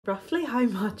Roughly how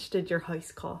much did your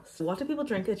house cost? What do people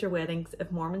drink at your weddings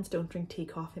if Mormons don't drink tea,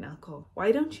 coffee and alcohol?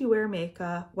 Why don't you wear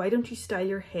makeup? Why don't you style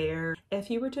your hair?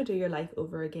 If you were to do your life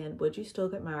over again, would you still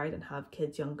get married and have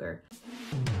kids younger?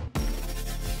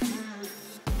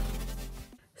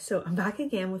 So I'm back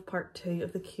again with part 2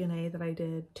 of the Q&A that I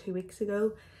did 2 weeks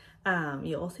ago.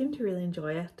 You all seemed to really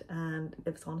enjoy it and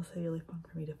it was honestly really fun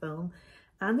for me to film.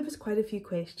 And there was quite a few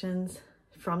questions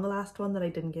from the last one that I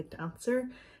didn't get to answer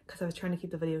because I was trying to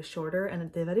keep the video shorter,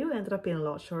 and the video ended up being a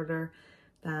lot shorter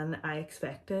than I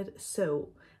expected. So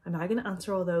I'm now going to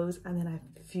answer all those, and then I have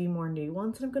a few more new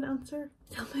ones that I'm going to answer.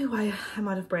 Tell me why I'm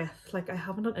out of breath. Like, I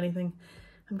haven't done anything.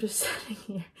 I'm just sitting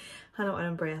here and I'm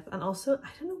out of breath. And also, I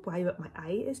don't know why, but my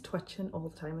eye is twitching all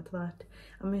the time at the minute.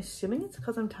 I'm assuming it's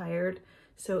because I'm tired.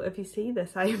 So if you see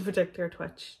this eye in particular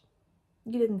twitch,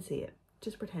 you didn't see it.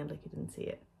 Just pretend like you didn't see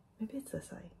it. Maybe it's this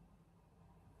eye.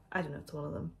 I don't know, it's one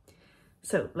of them.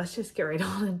 So let's just get right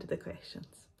on into the questions.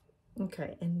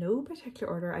 Okay, in no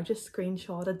particular order, I just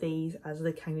screenshotted these as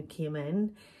they kind of came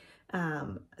in.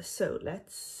 So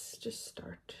let's just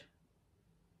start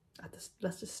at this.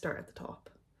 Let's just start at the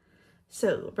top.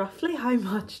 So roughly how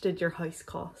much did your house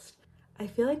cost? I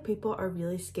feel like people are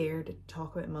really scared to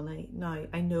talk about money. Now,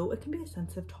 I know it can be a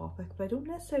sensitive topic, but I don't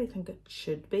necessarily think it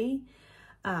should be.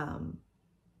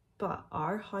 But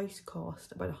our house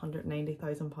cost about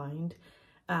 £190,000.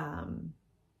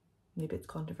 Maybe it's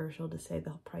controversial to say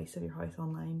the price of your house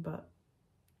online, but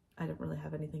I don't really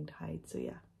have anything to hide, so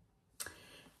yeah.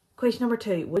 Question number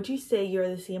 2, would you say you're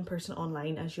the same person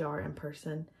online as you are in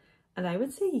person? And I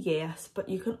would say yes, but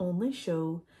you can only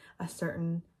show a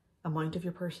certain amount of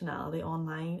your personality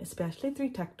online, especially through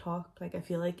TikTok. Like, I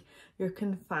feel like you're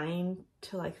confined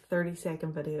to like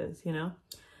 30-second videos, you know?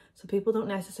 So people don't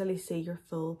necessarily see your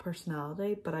full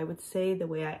personality, but I would say the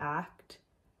way I act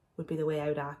would be the way I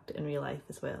would act in real life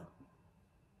as well.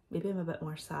 Maybe I'm a bit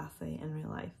more sassy in real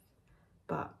life,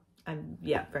 but I'm,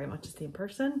 yeah, very much the same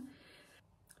person.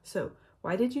 So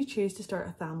why did you choose to start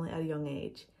a family at a young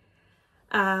age?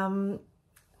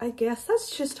 I guess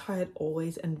that's just how I'd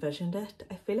always envisioned it.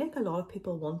 I feel like a lot of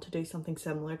people want to do something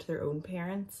similar to their own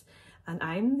parents. And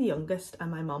I'm the youngest, and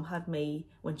my mum had me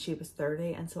when she was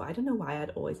 30, and so I don't know why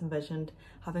I'd always envisioned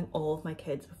having all of my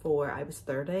kids before I was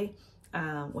 30,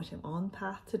 which I'm on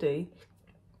path to do.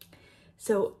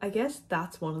 So I guess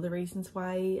that's one of the reasons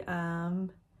why.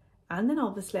 And then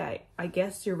obviously I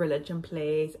guess your religion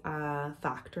plays a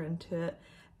factor into it.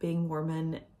 Being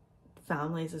Mormon,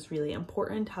 families is really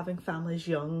important. Having families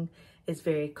young is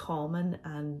very common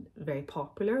and very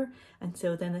popular, and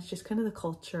so then it's just kind of the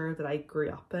culture that I grew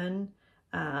up in.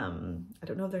 I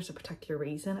don't know if there's a particular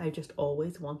reason. I just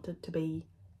always wanted to be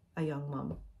a young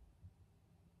mum.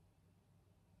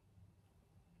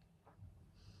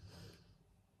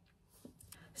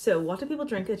 So what do people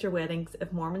drink at your weddings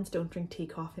if Mormons don't drink tea,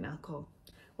 coffee and alcohol?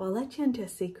 Well, I'll let you into a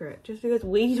secret. Just because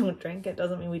we don't drink it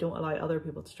doesn't mean we don't allow other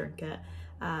people to drink it.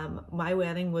 My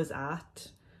wedding was at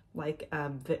like a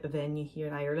venue here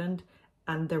in Ireland,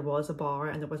 and there was a bar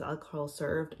and there was alcohol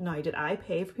served. Now, did I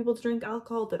pay for people to drink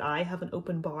alcohol? Did I have an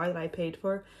open bar that I paid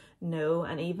for? No.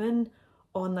 And even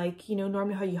on, like, you know,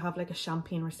 normally how you have like a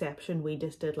champagne reception, we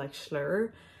just did like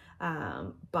Schlur.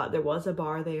 But there was a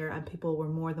bar there and people were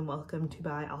more than welcome to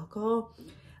buy alcohol.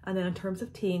 And then in terms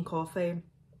of tea and coffee,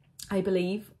 I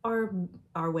believe our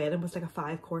wedding was like a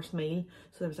 5-course meal.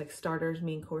 So there was like starters,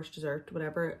 main course, dessert,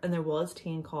 whatever. And there was tea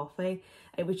and coffee.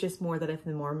 It was just more that if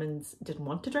the Mormons didn't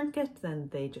want to drink it, then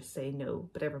they just say no,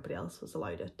 but everybody else was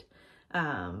allowed it.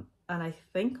 And I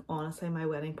think honestly my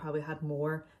wedding probably had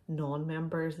more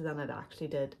non-members than it actually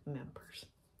did members.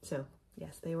 So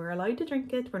yes, they were allowed to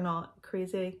drink it. We're not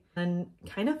crazy. And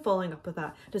kind of following up with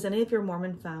that, does any of your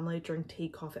Mormon family drink tea,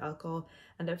 coffee, alcohol?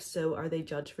 And if so, are they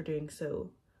judged for doing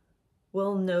so?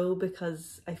 Well, no,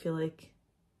 because I feel like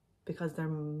because they're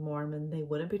Mormon, they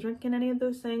wouldn't be drinking any of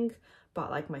those things. But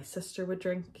like my sister would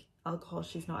drink alcohol,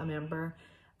 she's not a member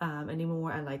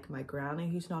anymore. And like my granny,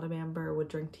 who's not a member, would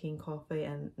drink tea and coffee,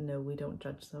 and no, we don't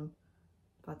judge them.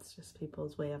 That's just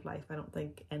people's way of life. I don't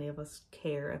think any of us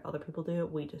care if other people do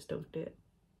it, we just don't do it.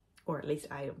 Or at least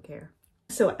I don't care.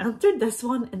 So I answered this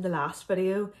one in the last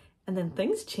video, and then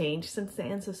things changed since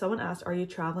then. So someone asked, are you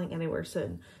traveling anywhere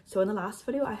soon? So in the last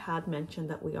video, I had mentioned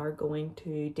that we are going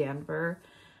to Denver.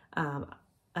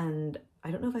 And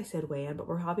I don't know if I said when, but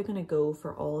we're probably going to go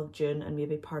for all of June and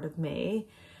maybe part of May.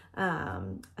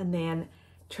 And then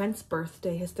Trent's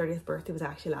birthday, his 30th birthday was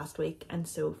actually last week. And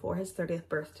so for his 30th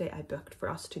birthday, I booked for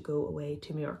us to go away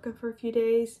to Mallorca for a few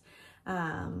days.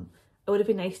 It would have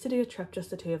been nice to do a trip just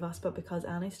the two of us, but because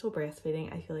Annie's still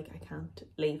breastfeeding, I feel like I can't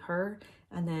leave her.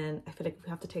 And then I feel like we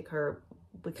have to take her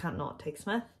we can't not take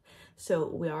Smith. So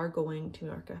we are going to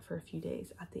Mallorca for a few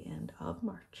days at the end of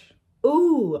March.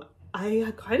 Oh, I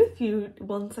had quite a few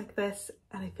ones like this,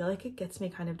 and I feel like it gets me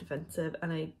kind of defensive,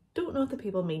 and I don't know if the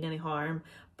people mean any harm,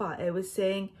 but it was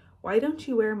saying, why don't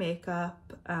you wear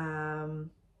makeup?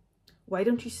 Why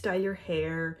don't you style your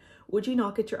hair? Would you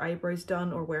not get your eyebrows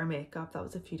done or wear makeup? That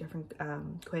was a few different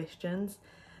questions.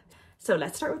 So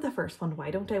let's start with the first one.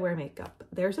 Why don't I wear makeup?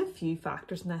 There's a few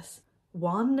factors in this.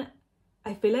 One,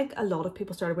 I feel like a lot of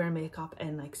people started wearing makeup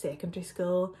in like secondary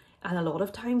school, and a lot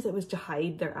of times it was to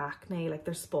hide their acne, like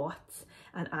their spots.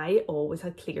 And I always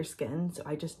had clear skin, so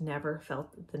I just never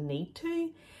felt the need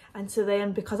to. And so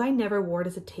then because I never wore it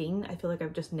as a teen, I feel like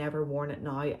I've just never worn it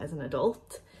now as an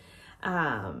adult.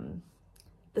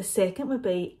 The second would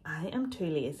be, I am too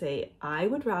lazy. I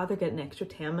would rather get an extra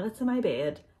 10 minutes in my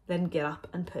bed than get up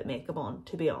and put makeup on,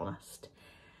 to be honest.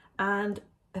 And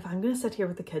if I'm going to sit here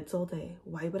with the kids all day,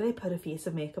 why would I put a face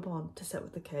of makeup on to sit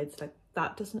with the kids? Like,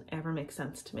 that doesn't ever make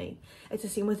sense to me. It's the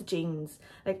same with jeans.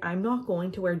 Like, I'm not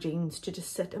going to wear jeans to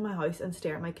just sit in my house and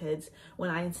stare at my kids when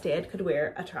I instead could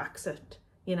wear a tracksuit,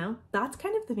 you know? That's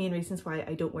kind of the main reasons why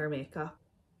I don't wear makeup.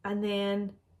 And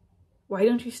then, why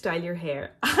don't you style your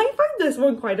hair? I find this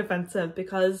one quite offensive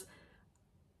because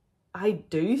I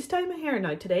do style my hair.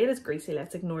 Now, today it is greasy,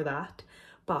 let's ignore that.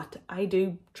 But I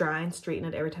do dry and straighten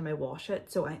it every time I wash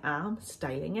it, so I am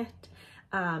styling it.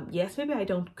 Yes, maybe I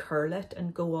don't curl it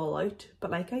and go all out,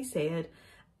 but like I said,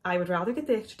 I would rather get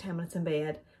the extra 10 minutes in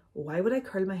bed. Why would I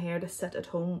curl my hair to sit at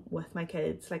home with my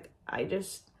kids? Like, I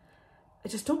just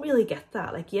don't really get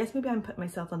that. Like, yes, maybe I'm putting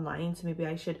myself in line, so maybe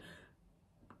I should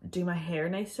do my hair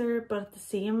nicer, but at the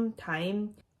same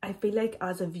time, I feel like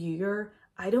as a viewer,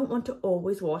 I don't want to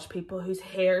always watch people whose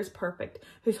hair is perfect,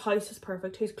 whose house is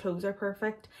perfect, whose clothes are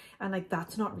perfect, and like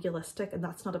that's not realistic and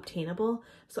that's not obtainable.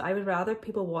 So I would rather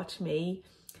people watch me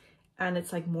and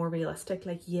it's like more realistic.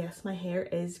 Like, yes, my hair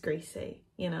is greasy,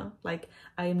 you know, like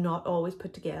I'm not always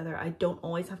put together. I don't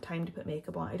always have time to put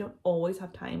makeup on. I don't always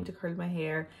have time to curl my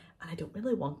hair, and I don't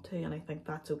really want to, and I think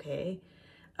that's okay.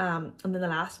 And then the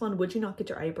last one, would you not get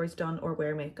your eyebrows done or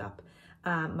wear makeup?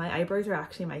 My eyebrows are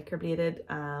actually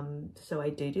microbladed, so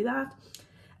I do that.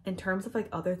 In terms of like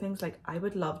other things, like I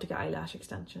would love to get eyelash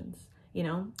extensions, you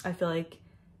know? I feel like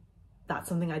that's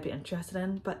something I'd be interested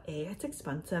in, but A, it's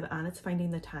expensive and it's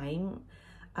finding the time.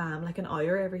 Like an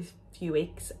hour every few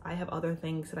weeks, I have other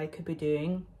things that I could be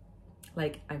doing.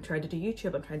 Like, I'm trying to do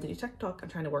YouTube, I'm trying to do TikTok, I'm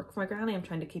trying to work for my granny, I'm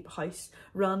trying to keep a house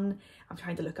run, I'm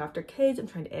trying to look after kids, I'm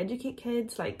trying to educate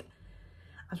kids, like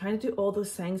I'm trying to do all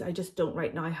those things. I just don't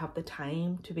right now have the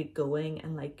time to be going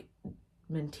and like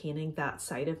maintaining that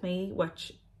side of me,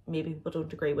 which maybe people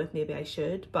don't agree with, maybe I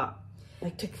should. But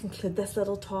like, to conclude this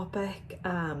little topic,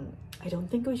 I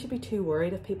don't think we should be too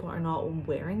worried if people are not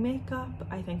wearing makeup.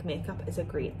 I think makeup is a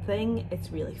great thing.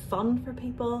 It's really fun for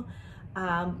people.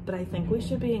 But I think we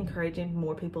should be encouraging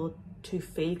more people to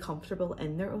feel comfortable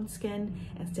in their own skin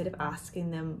instead of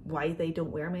asking them why they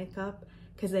don't wear makeup.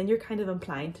 Because then you're kind of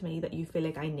implying to me that you feel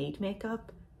like I need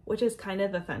makeup, which is kind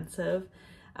of offensive.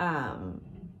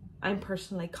 I'm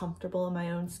personally comfortable in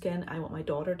my own skin. I want my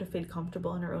daughter to feel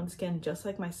comfortable in her own skin, just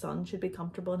like my son should be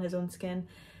comfortable in his own skin.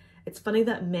 It's funny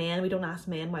that we don't ask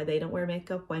men why they don't wear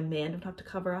makeup, why men don't have to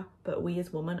cover up, but we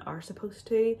as women are supposed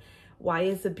to. Why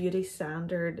is the beauty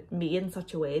standard made in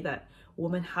such a way that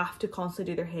women have to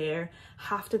constantly do their hair,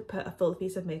 have to put a full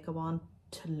face of makeup on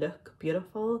to look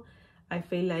beautiful? I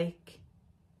feel like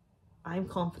I'm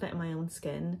confident in my own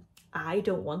skin. I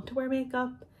don't want to wear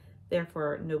makeup,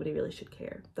 therefore nobody really should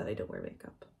care that I don't wear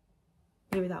makeup.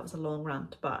 Maybe that was a long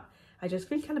rant, but I just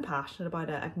feel kind of passionate about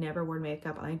it. I've never worn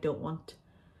makeup and I don't want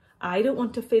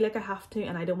to feel like I have to,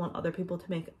 and I don't want other people to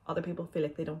make other people feel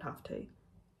like they don't have to.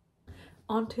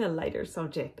 On to a lighter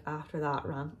subject after that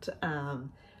rant.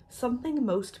 Something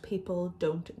most people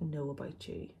don't know about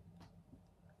you.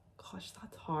 Gosh,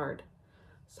 that's hard.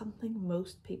 Something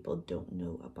most people don't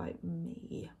know about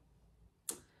me.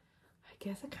 I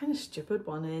guess a kind of stupid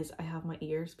one is I have my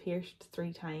ears pierced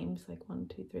 3 times, like 1,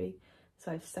 2, 3.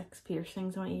 So I have 6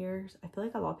 piercings in my ears. I feel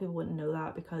like a lot of people wouldn't know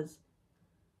that because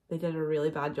they did a really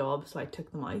bad job, so I took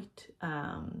them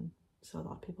out. So a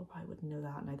lot of people probably wouldn't know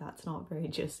that. Now that's not very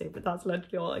juicy, but that's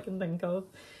literally all I can think of.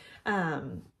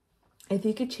 If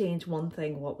you could change one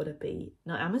thing, what would it be?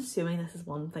 Now I'm assuming this is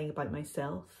one thing about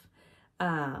myself,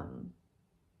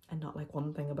 and not like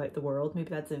one thing about the world. Maybe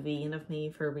that's a vein of me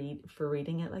for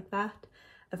reading it like that.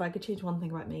 If I could change one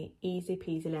thing about me, easy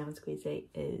peasy lemon squeezy,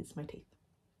 is my teeth.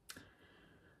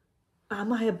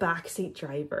 Am I a backseat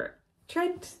driver?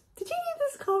 Trent, did you read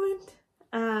this comment?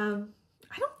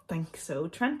 I don't think so.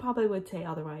 Trent probably would say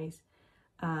otherwise.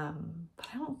 But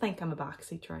I don't think I'm a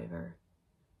backseat driver.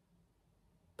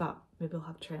 But maybe we'll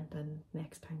have Trent in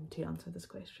next time to answer this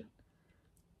question.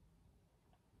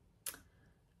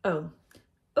 Oh,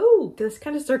 this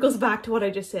kind of circles back to what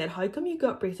I just said. How come you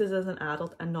got braces as an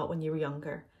adult and not when you were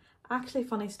younger? Actually,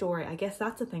 funny story. I guess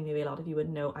that's a thing maybe a lot of you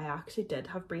wouldn't know. I actually did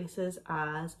have braces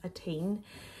as a teen.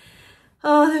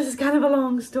 Oh, this is kind of a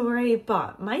long story,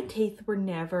 but my teeth were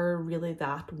never really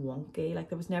that wonky. Like,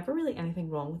 there was never really anything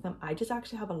wrong with them. I just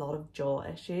actually have a lot of jaw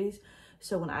issues.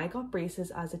 So when I got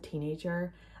braces as a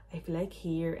teenager, I feel like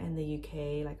here in the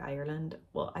UK, like Ireland,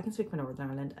 well, I can speak for Northern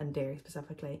Ireland and Derry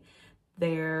specifically,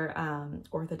 their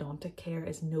orthodontic care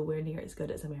is nowhere near as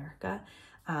good as America.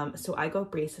 So I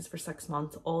got braces for 6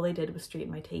 months. All they did was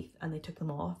straighten my teeth and they took them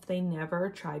off. They never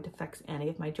tried to fix any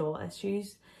of my jaw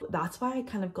issues. That's why I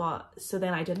kind of got, so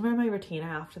then I didn't wear my retainer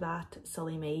after that,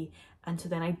 silly me. And so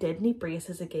then I did need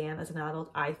braces again as an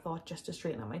adult, I thought, just to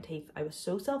straighten out my teeth. I was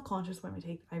so self-conscious about my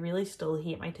teeth. I really still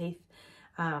hate my teeth.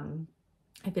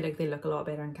 I feel like they look a lot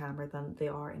better on camera than they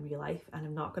are in real life, and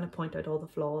I'm not going to point out all the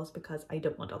flaws because I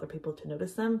don't want other people to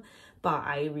notice them, but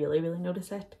I really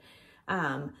notice it.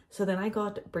 So then I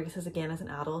got braces again as an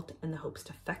adult in the hopes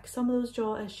to fix some of those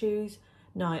jaw issues.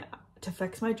 Now, to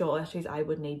fix my jaw issues, I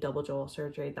would need double jaw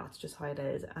surgery. That's just how it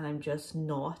is, and I'm just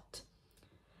not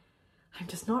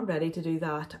ready to do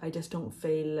that. I just don't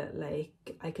feel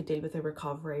like I could deal with the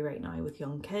recovery right now with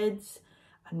young kids.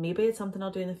 And maybe it's something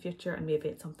I'll do in the future, and maybe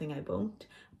it's something I won't.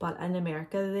 But in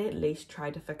America, they at least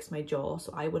tried to fix my jaw.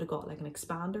 So I would have got like an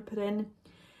expander put in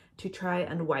to try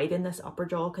and widen this upper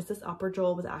jaw, because this upper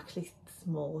jaw was actually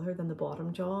smaller than the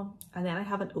bottom jaw. And then I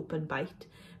have an open bite,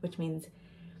 which means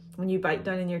when you bite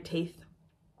down in your teeth,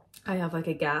 I have like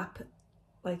a gap,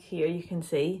 like here you can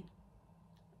see.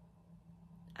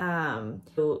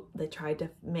 So they tried to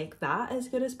make that as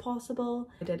good as possible.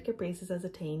 I did get braces as a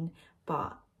teen,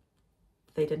 but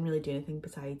they didn't really do anything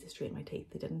besides straighten my teeth.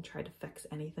 They didn't try to fix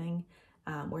anything.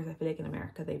 Whereas I feel like in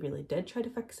America, they really did try to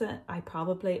fix it. I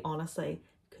probably, honestly,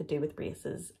 could do with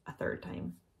braces a third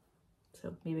time.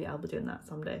 So maybe I'll be doing that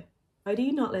someday. How do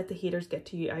you not let the haters get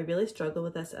to you? I really struggle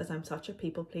with this as I'm such a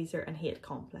people pleaser and hate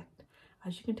conflict.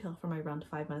 As you can tell from my rant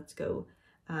 5 minutes ago,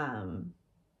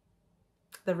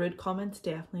 the rude comments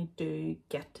definitely do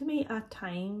get to me at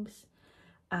times.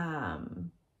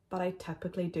 But I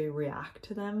typically do react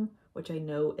to them, which I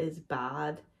know is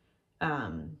bad.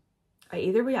 I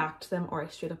either react to them or I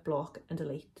straight up block and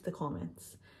delete the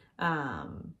comments.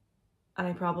 And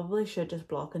I probably should just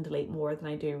block and delete more than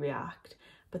I do react.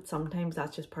 But sometimes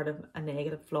that's just part of a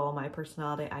negative flaw in my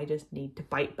personality. I just need to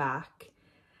bite back.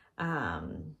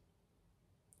 And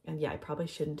yeah, I probably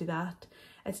shouldn't do that.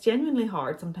 It's genuinely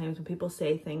hard sometimes when people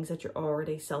say things that you're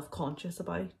already self-conscious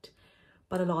about.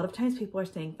 But a lot of times people are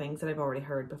saying things that I've already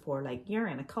heard before, like, you're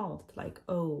in a cult. Like,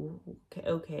 oh,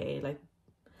 okay, like,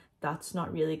 that's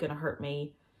not really going to hurt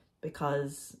me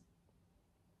because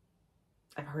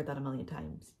I've heard that a million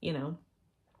times, you know?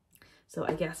 So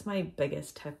I guess my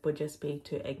biggest tip would just be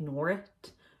to ignore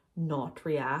it, not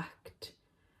react.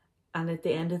 And at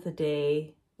the end of the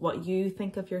day, what you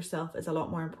think of yourself is a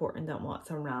lot more important than what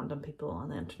some random people on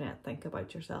the internet think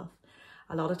about yourself.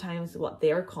 A lot of times what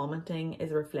they're commenting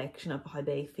is a reflection of how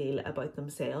they feel about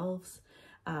themselves.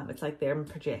 It's like they're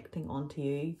projecting onto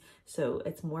you. So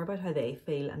it's more about how they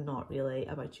feel and not really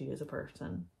about you as a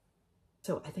person.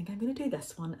 So I think I'm going to do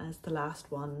this one as the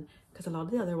last one, because a lot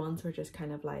of the other ones were just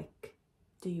kind of like,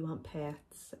 do you want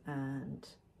pets and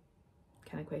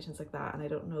kind of questions like that. And I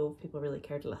don't know if people really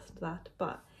care to listen to that.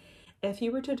 But if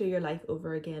you were to do your life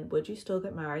over again, would you still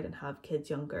get married and have kids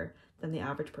younger than the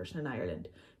average person in Ireland?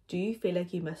 Do you feel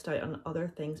like you missed out on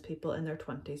other things people in their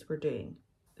 20s were doing?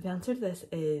 The answer to this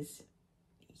is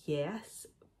yes,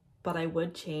 but I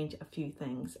would change a few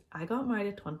things. I got married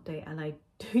at 20 and I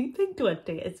do think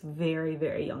 20 is very,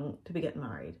 very young to be getting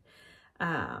married.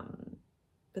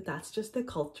 But that's just the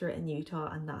culture in Utah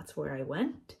and that's where I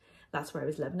went. That's where I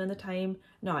was living in the time.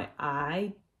 Now,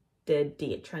 I did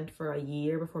date Trent for a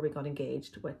year before we got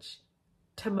engaged, which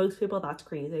to most people that's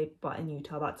crazy, but in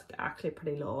Utah that's actually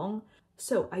pretty long.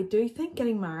 So I do think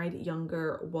getting married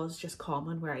younger was just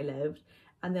common where I lived.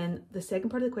 And then the second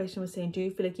part of the question was saying, do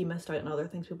you feel like you missed out on other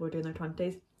things people were doing in their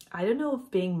 20s? I don't know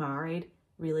if being married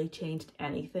really changed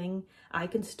anything. I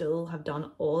can still have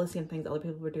done all the same things other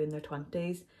people were doing in their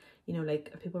 20s. You know, like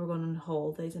if people were going on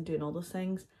holidays and doing all those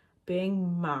things.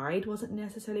 Being married wasn't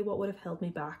necessarily what would have held me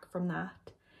back from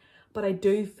that. But I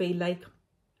do feel like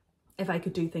if I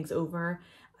could do things over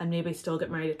and maybe still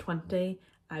get married at 20,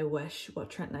 I wish what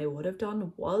Trent and I would have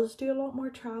done was do a lot more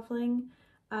traveling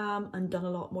and done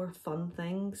a lot more fun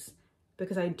things,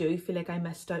 because I do feel like I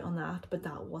missed out on that, but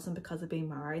that wasn't because of being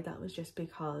married. That was just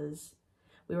because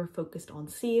we were focused on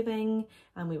saving,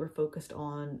 and we were focused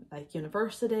on like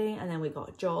university, and then we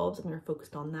got jobs and we were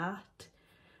focused on that.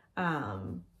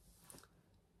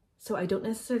 So I don't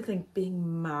necessarily think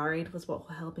being married was what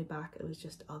held me back. It was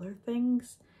just other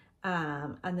things.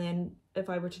 And then if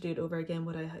I were to do it over again,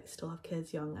 would I still have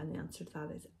kids young? And the answer to that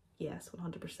is yes,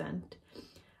 100%.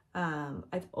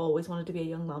 I've always wanted to be a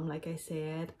young mum, like I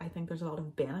said. I think there's a lot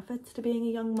of benefits to being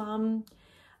a young mum.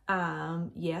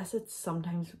 Yes, it's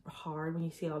sometimes hard when you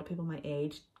see a lot of people my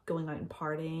age going out and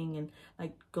partying and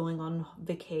like going on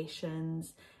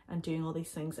vacations and doing all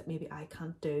these things that maybe I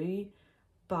can't do,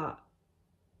 but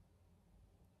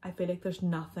I feel like there's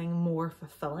nothing more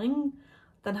fulfilling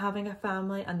than having a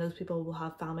family, and those people will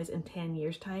have families in 10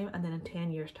 years time, and then in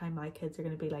 10 years time my kids are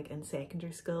going to be like in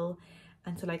secondary school,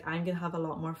 and so like I'm going to have a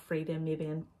lot more freedom maybe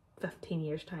in 15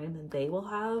 years time than they will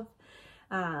have.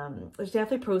 There's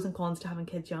definitely pros and cons to having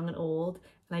kids young and old,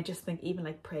 and I just think even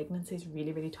like pregnancy is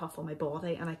really, really tough on my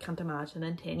body, and I can't imagine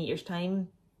in 10 years time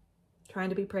trying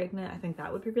to be pregnant. I think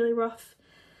that would be really rough.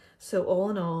 So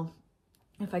all in all,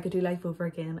 if I could do life over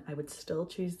again, I would still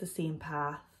choose the same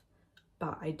path,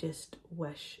 but I just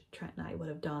wish Trent and I would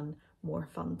have done more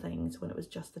fun things when it was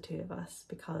just the two of us,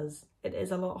 because it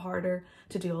is a lot harder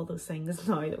to do all those things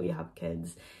now that we have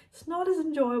kids. It's not as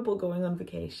enjoyable going on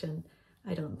vacation,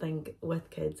 I don't think, with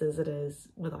kids as it is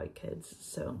without kids.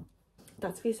 So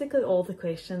that's basically all the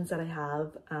questions that I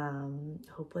have.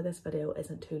 Hopefully this video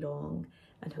isn't too long,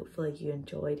 and hopefully you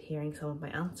enjoyed hearing some of my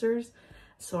answers.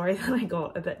 Sorry that I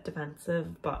got a bit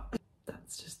defensive, but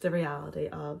that's just the reality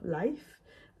of life.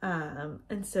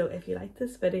 And so if you like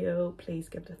this video, please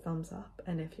give it a thumbs up,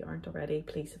 and if you aren't already,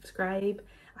 please subscribe.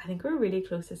 I think we're really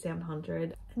close to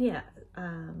 700. And yeah,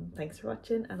 thanks for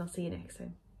watching, and I'll see you next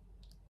time.